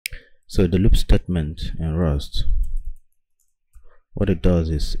So the loop statement in Rust, what it does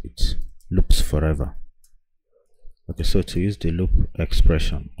is it loops forever. Okay, so to use the loop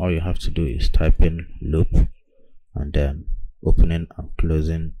expression, all you have to do is type in loop and then opening and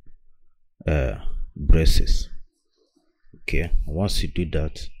closing braces. Okay, once you do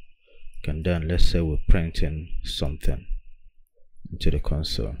that, you can then, let's say we're printing something into the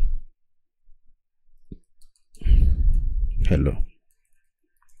console. Hello.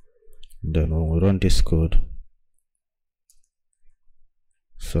 Then when we run this code,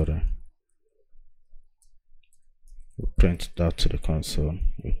 we print that to the console,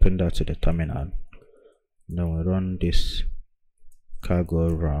 we print that to the terminal. Then we run this cargo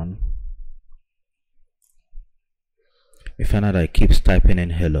run. We find out that it keeps typing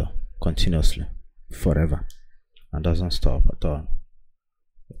in hello continuously forever and doesn't stop at all.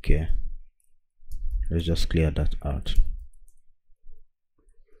 Okay, let's just clear that out.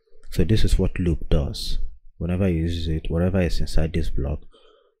 So this is what loop does. Whenever you use it, whatever is inside this block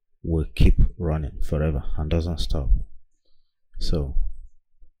will keep running forever and doesn't stop. So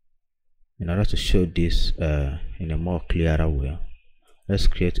in order to show this in a more clearer way, let's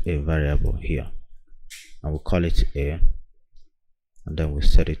create a variable here and we'll call it a, and then we'll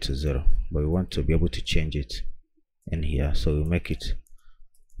set it to 0, but we want to be able to change it in here, so we make it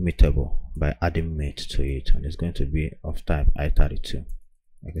mutable by adding mate to it, and it's going to be of type i32.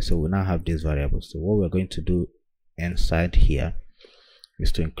 Okay, so we now have these variables. So what we're going to do inside here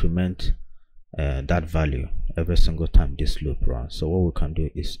is to increment that value every single time this loop runs. So what we can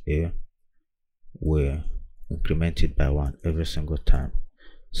do is we increment it by 1 every single time.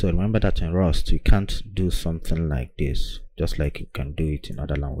 So remember that in Rust you can't do something like this just like you can do it in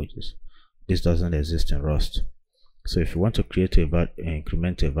other languages. This doesn't exist in Rust. So if you want to create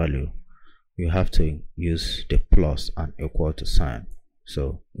increment a value, you have to use the plus and equal to sign.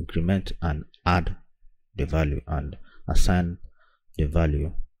 So increment and add the value and assign the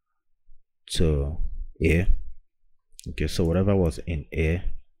value to a. Okay, so whatever was in a,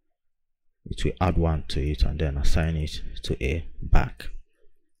 it will add 1 to it and then assign it to a back.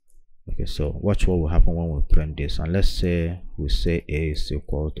 Okay, so watch what will happen when we print this, and let's say we say a is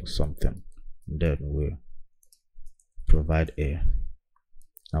equal to something, then we provide a.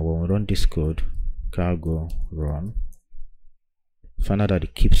 Now when we run this code, cargo run, find out that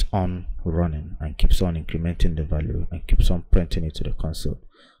it keeps on running and keeps on incrementing the value and keeps on printing it to the console.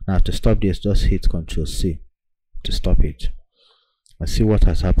 Now to stop this, just hit Ctrl C to stop it and see what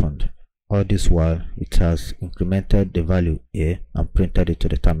has happened. All this while it has incremented the value a and printed it to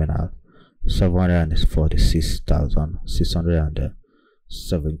the terminal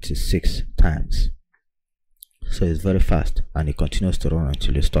 746,676 times. So it's very fast and it continues to run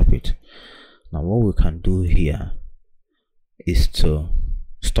until you stop it. Now what we can do here is to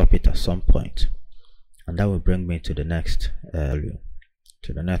stop it at some point, and that will bring me to the next to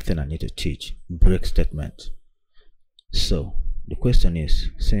the next thing I need to teach, break statement. So the question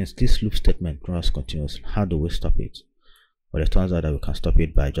is, since this loop statement runs continuously, how do we stop it? Well, it turns out that we can stop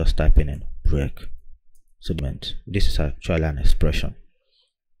it by just typing in break. So this is actually an expression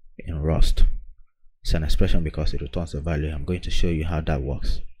in Rust. It's an expression because it returns a value. I'm going to show you how that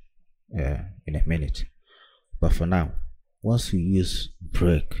works in a minute, but for now, once we use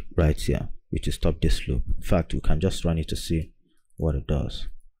break right here, which will stop this loop. In fact, we can just run it to see what it does.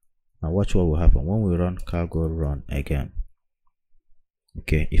 Now watch what will happen when we run cargo run again.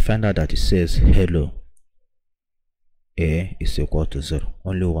 Okay, you find out that it says hello a is equal to 0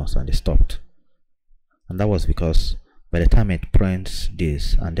 only once, and it stopped. And that was because by the time it prints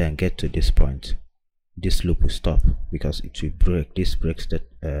this and then get to this point, this loop will stop because it will break. This breaks the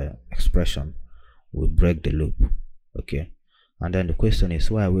expression will break the loop. Okay, and then the question is,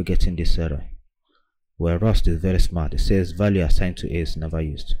 why are we getting this error? Well, Rust is very smart. It says value assigned to a is never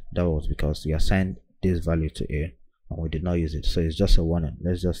used. That was because we assigned this value to a and we did not use it, so it's just a warning.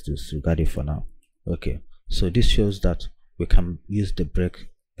 Let's just disregard it for now. Okay, so this shows that we can use the break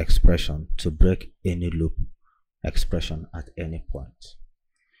expression to break any loop expression at any point.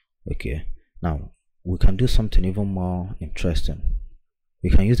 Okay, now we can do something even more interesting. We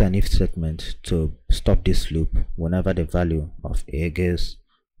can use an if statement to stop this loop whenever the value of a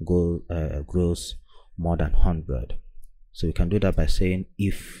grows more than 100. So we can do that by saying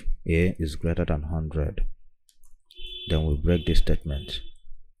if a is greater than 100, then we break this statement.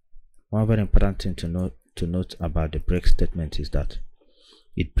 One very important thing to note about the break statement is that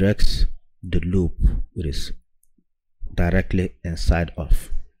it breaks the loop it is directly inside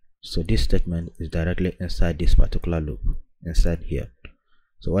of. So this statement is directly inside this particular loop, inside here.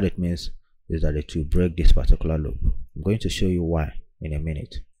 So what it means is that it will break this particular loop. I'm going to show you why in a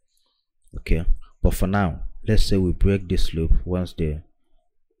minute. Okay, but for now, let's say we break this loop once the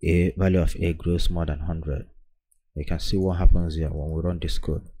value of a grows more than 100. You can see what happens here when we run this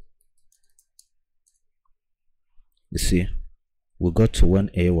code. You see, we got to when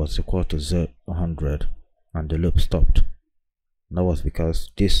a was equal to 100 and the loop stopped. That was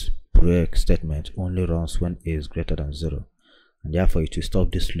because this break statement only runs when a is greater than 0, and therefore it will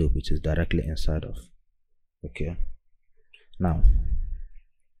stop this loop which is directly inside of. Okay, now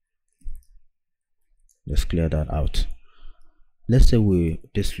let's clear that out. Let's say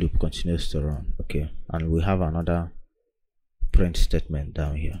this loop continues to run, okay, and we have another print statement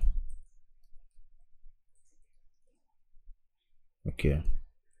down here. Okay,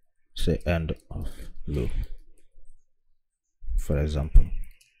 say end of loop, for example.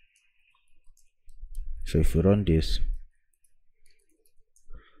 So if we run this,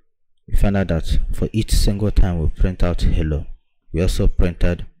 we find out that for each single time we print out hello, we also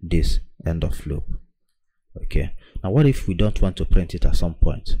printed this end of loop. Okay, now what if we don't want to print it at some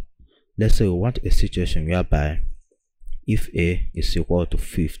point? Let's say we want a situation whereby if a is equal to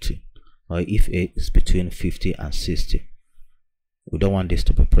 50, or if a is between 50 and 60, we don't want this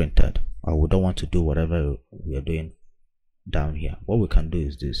to be printed, or we don't want to do whatever we are doing down here. What we can do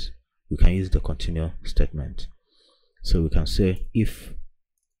is this: we can use the continue statement. So we can say if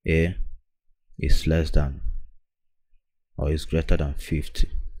a is less than or is greater than 50,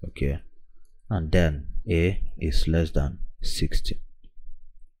 okay, and then a is less than 60,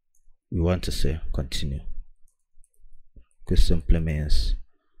 we want to say continue, which simply means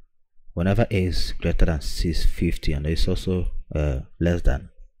whenever a is greater than 50 and it's also less than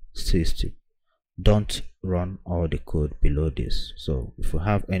 60, don't run all the code below this. So if we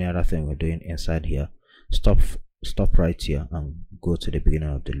have any other thing we're doing inside here, stop right here and go to the beginning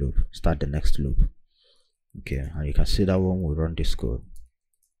of the loop, start the next loop. Okay, and you can see that when we run this code,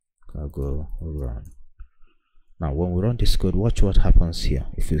 I'll go run. Now when we run this code, watch what happens here.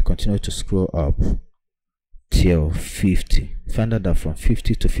 If we continue to scroll up till 50, find out that from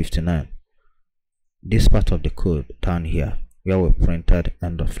 50 to 59, this part of the code down here where we printed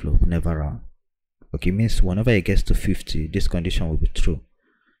end of loop never ran. Okay, means whenever it gets to 50, this condition will be true.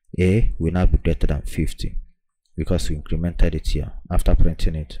 A will now be greater than 50 because we incremented it here. After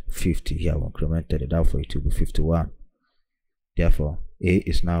printing it 50 here, we incremented it, therefore it will be 51. Therefore a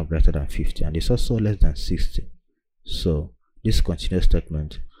is now greater than 50 and it's also less than 60. So this continuous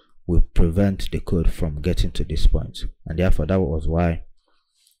statement will prevent the code from getting to this point, and therefore that was why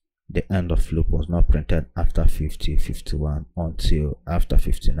the end of loop was not printed after 50, 51 until after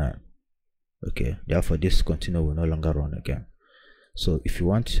 59. Okay, therefore this continue will no longer run again. So if you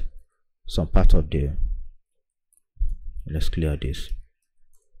want some part of the, let's clear this.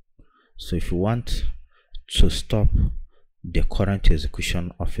 So if you want to stop the current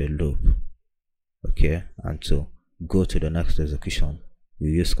execution of a loop, okay, and to go to the next execution,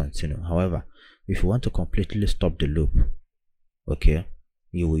 you use continue. However, if you want to completely stop the loop, okay,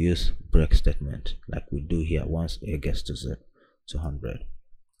 you will use break statement like we do here once a gets to 100.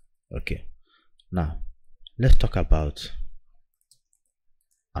 Okay, now let's talk about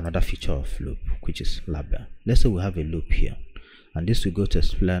another feature of loop, which is label. Let's say we have a loop here, and this will go to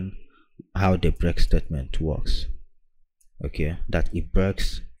explain how the break statement works. Okay, that it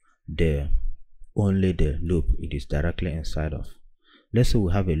breaks only the loop it is directly inside of. Let's say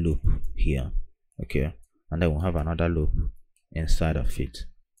we have a loop here, okay, and then we have another loop inside of it.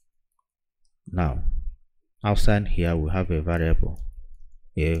 Now outside here we have a variable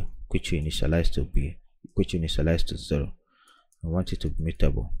a which we initialize to b, which we initialize to 0. We want it to be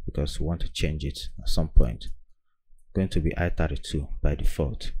mutable because we want to change it at some point. It's going to be i32 by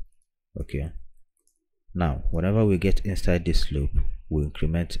default. Okay, now whenever we get inside this loop, we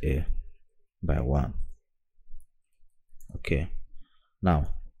increment a by 1. Okay, now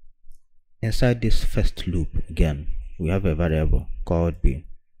inside this first loop again we have a variable called b.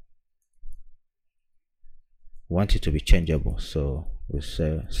 We want it to be changeable, so we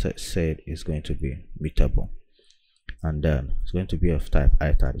say it's going to be mutable, and then it's going to be of type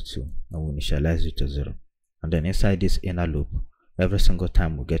i32, and we initialize it to 0. And then inside this inner loop, every single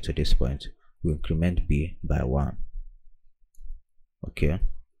time we get to this point, we increment b by 1. Okay,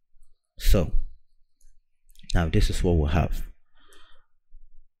 so now this is what we have.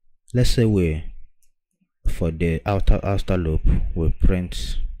 Let's say for the outer loop we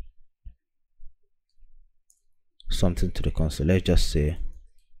print something to the console. Let's just say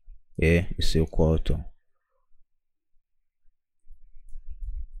a is equal to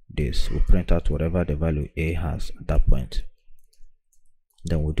this. We print out whatever the value a has at that point.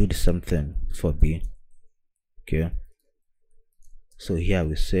 Then we'll do the same thing for b. Okay, So here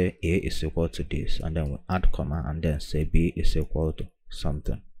we say A is equal to this, and then we add comma and then say B is equal to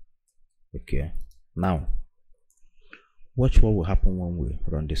something. Okay, now watch what will happen when we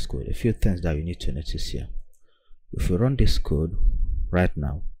run this code. A few things that you need to notice here. If we run this code right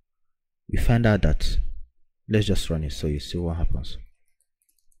now, you find out that, let's just run it so you see what happens.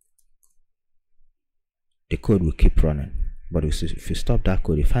 The code will keep running, but if you stop that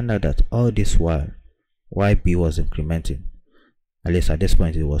code, you find out that all this while B was incrementing, at least at this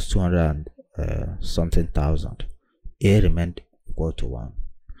point it was 200 and something thousand, A remained equal to 1.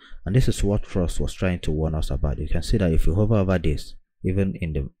 And this is what Frost was trying to warn us about. You can see that if you hover over this, even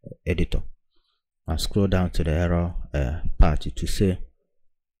in the editor, and scroll down to the error part, it will say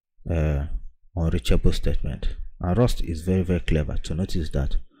unreachable statement. And Rust is very, very clever to notice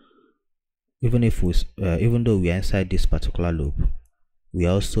that even though we are inside this particular loop, we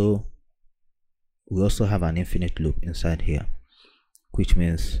also have an infinite loop inside here, which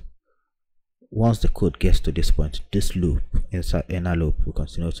means once the code gets to this point, this loop, inside inner loop, will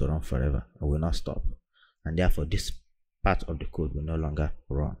continue to run forever and will not stop, and therefore this part of the code will no longer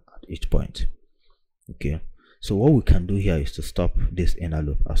run at each point. Okay, so what we can do here is to stop this inner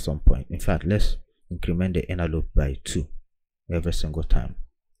loop at some point. In fact, let's increment the inner loop by 2 every single time.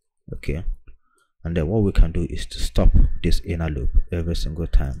 Okay, and then what we can do is to stop this inner loop every single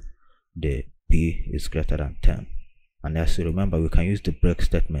time the B is greater than 10. And as you remember, we can use the break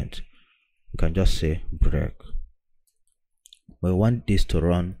statement. You can just say break. We want this to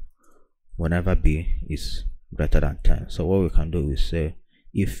run whenever B is greater than 10. So what we can do is say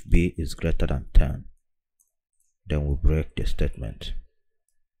if B is greater than 10, then we break the statement.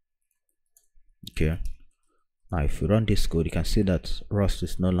 Okay, now if we run this code, you can see that Rust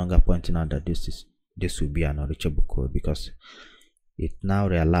is no longer pointing out that this will be an unreachable code, because it now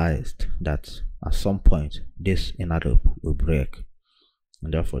realized that at some point this inner loop will break,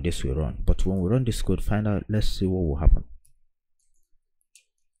 and therefore this will run. But when we run this code, let's see what will happen.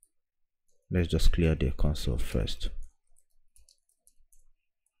 Let's just clear the console first.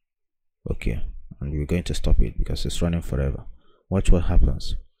 Okay, and we're going to stop it because it's running forever. Watch what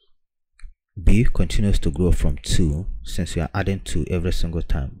happens. B continues to grow from 2, since we are adding 2 every single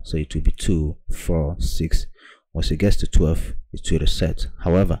time, so it will be 2, 4, 6. Once it gets to 12, it will reset.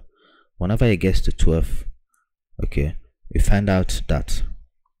 However, whenever it gets to 12, okay, we find out that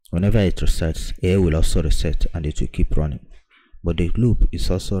whenever it resets, A will also reset and it will keep running, but the loop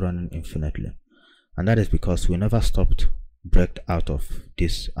is also running infinitely, and that is because we never stopped break out of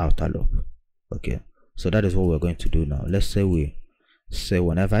this outer loop. Okay, so that is what we're going to do now. Let's say we say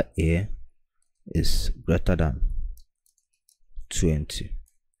whenever A is greater than 20,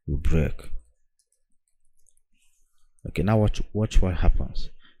 we break. Okay, now watch what happens.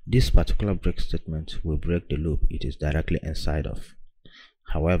 This particular break statement will break the loop it is directly inside of.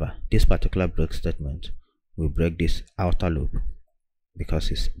 However, this particular break statement will break this outer loop because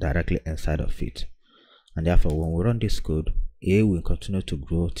it's directly inside of it, and therefore when we run this code, A will continue to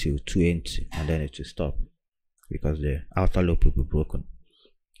grow till 20 and then it will stop because the outer loop will be broken.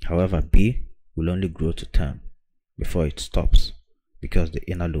 However, B will only grow to 10 before it stops because the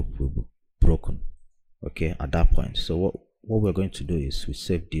inner loop will be broken, okay, at that point. So what we're going to do is we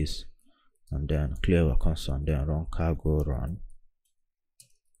save this and then clear our console and then run cargo run.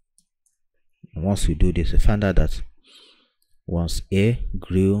 And once we do this, we find out that once A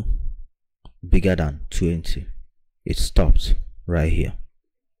grew bigger than 20, it stopped right here.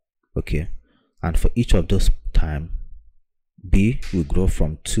 Okay, and for each of those time, B will grow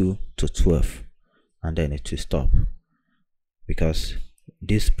from 2 to 12 and then it will stop because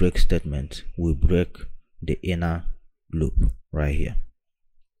this break statement will break the inner loop right here.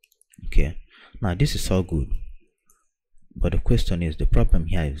 Okay, now this is all good, but the question is, the problem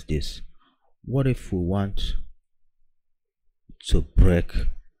here is this: what if we want to break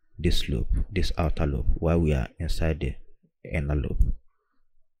this loop, this outer loop, while we are inside the inner loop?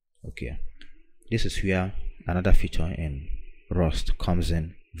 Okay, this is where another feature in Rust comes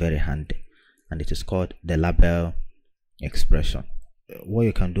in very handy, and it is called the label expression. What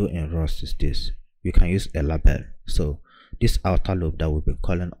you can do in Rust is this: you can use a label. So this outer loop that we've been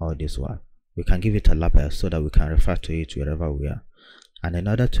calling all this while, we can give it a label so that we can refer to it wherever we are. And in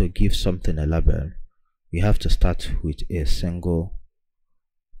order to give something a label, you have to start with a single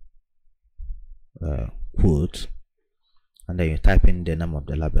quote, and then you type in the name of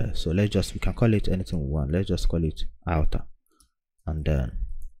the label. So we can call it anything we want. Let's just call it outer, and then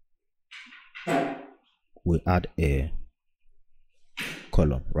we add a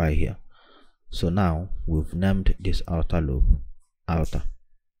column right here. So now we've named this outer loop outer.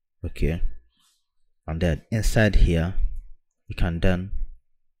 Okay, and then inside here we can then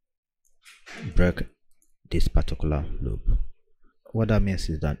break this particular loop. What that means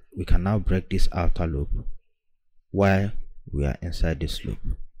is that we can now break this outer loop while we are inside this loop.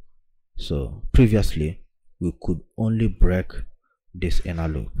 So previously we could only break this inner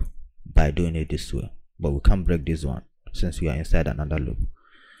loop by doing it this way, but we can't break this one since we are inside another loop.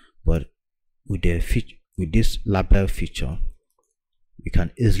 But with this label feature, we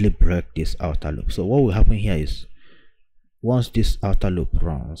can easily break this outer loop. So what will happen here is, once this outer loop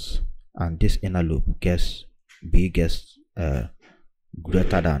runs and this inner loop gets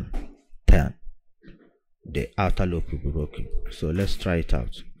greater than 10, the outer loop will be broken. So let's try it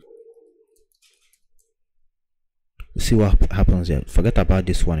out. See what happens here. Forget about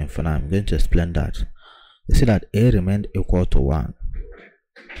this one for now. I'm going to explain that. You see that A remained equal to 1,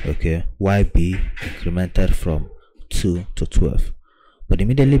 okay, while B incremented from 2 to 12, but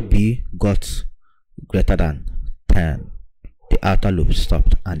immediately B got greater than 10, the outer loop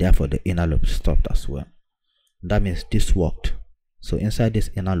stopped, and therefore the inner loop stopped as well. That means this worked. So inside this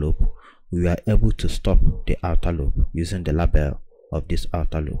inner loop, we were able to stop the outer loop using the label of this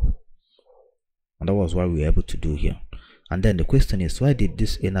outer loop, and that was what we were able to do here. And then the question is, why did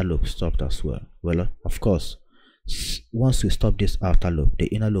this inner loop stop as well? Well, of course, once we stop this outer loop, the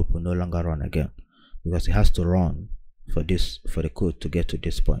inner loop will no longer run again, because it has to run for the code to get to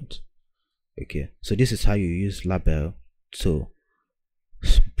this point. Okay, so this is how you use label to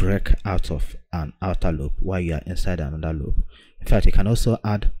break out of an outer loop while you are inside another loop. In fact, you can also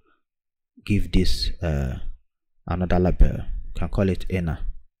give this another label. You can call it inner.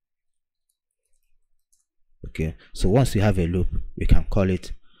 Okay, so once you have a loop, you can call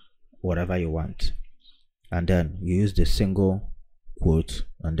it whatever you want, and then you use the single quote,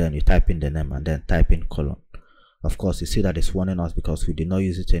 and then you type in the name, and then type in colon. Of course, you see that it's warning us because we did not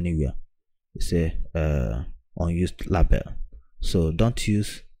use it anywhere. You say unused label. So don't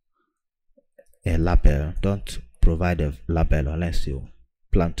use a label, don't provide a label unless you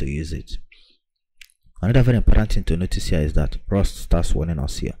plan to use it. Another very important thing to notice here is that Rust starts warning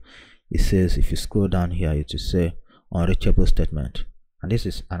us here. It says, if you scroll down here, it will say unreachable statement, and this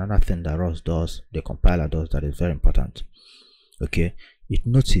is another thing that Rust does, the compiler does, that is very important. Okay, it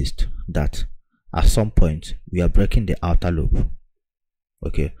noticed that at some point we are breaking the outer loop,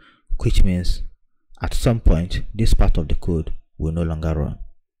 okay, which means at some point this part of the code will no longer run.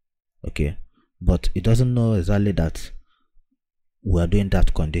 Okay, but it doesn't know exactly that we are doing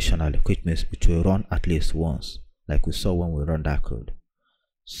that conditionally, which means it will run at least once, like we saw when we run that code.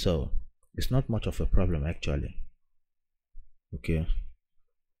 So it's not much of a problem actually. Okay,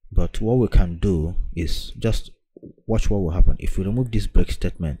 but what we can do is just watch what will happen if we remove this break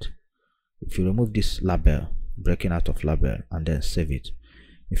statement. If you remove this label, breaking out of label, and then save it,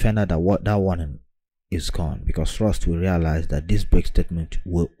 you find out that that warning is gone, because Rust will realize that this break statement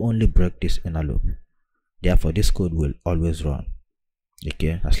will only break this inner loop. Therefore this code will always run,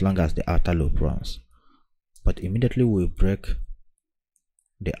 okay, as long as the outer loop runs. But immediately we break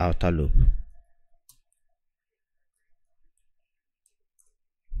the outer loop,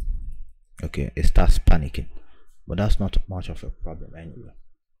 okay, it starts panicking, but that's not much of a problem anyway.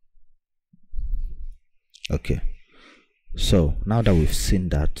 Okay, so now that we've seen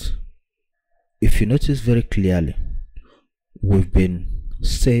that, if you notice very clearly, we've been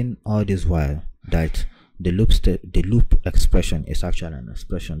saying all this while that the loop expression is actually an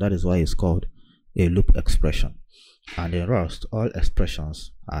expression. That is why it's called a loop expression. And in Rust, all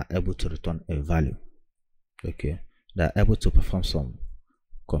expressions are able to return a value. Okay, they're able to perform some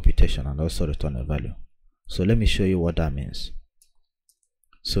computation and also return a value. So let me show you what that means.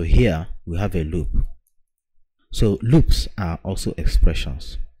 So here we have a loop. So loops are also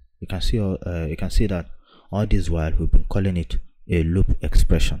expressions. You can see that all this while we've been calling it a loop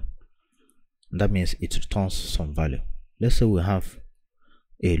expression. That means it returns some value. Let's say we have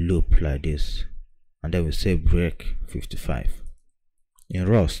a loop like this, and then we say break 55. In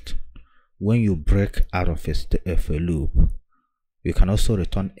Rust, when you break out of a loop, you can also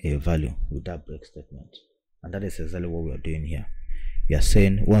return a value with that break statement, and that is exactly what we are doing here. We are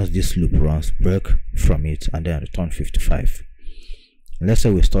saying once this loop runs, break from it and then return 55. Let's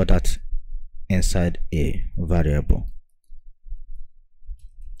say we store that inside a variable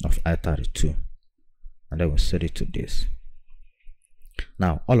of i32, and then we set it to this.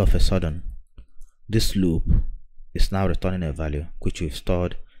 Now all of a sudden this loop is now returning a value which we've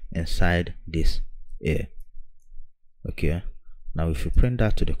stored inside this a. Okay, now if we print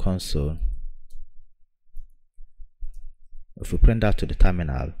that to the console, if we print that to the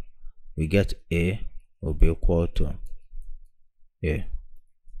terminal, we get a will be equal to a.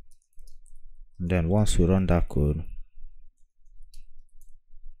 And then once we run that code,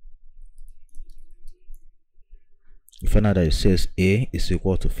 you find out that it says a is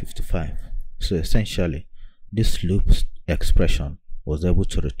equal to 55. So essentially this loop expression was able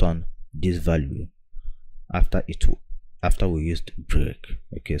to return this value after we used break.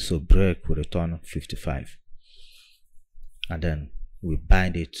 Okay, so break will return 55, and then we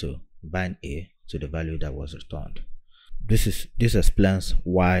bind a to the value that was returned. This explains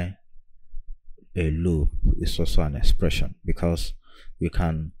why a loop is also an expression, because we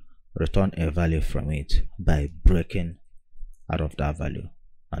can return a value from it by breaking out of that value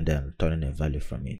and then returning a value from it.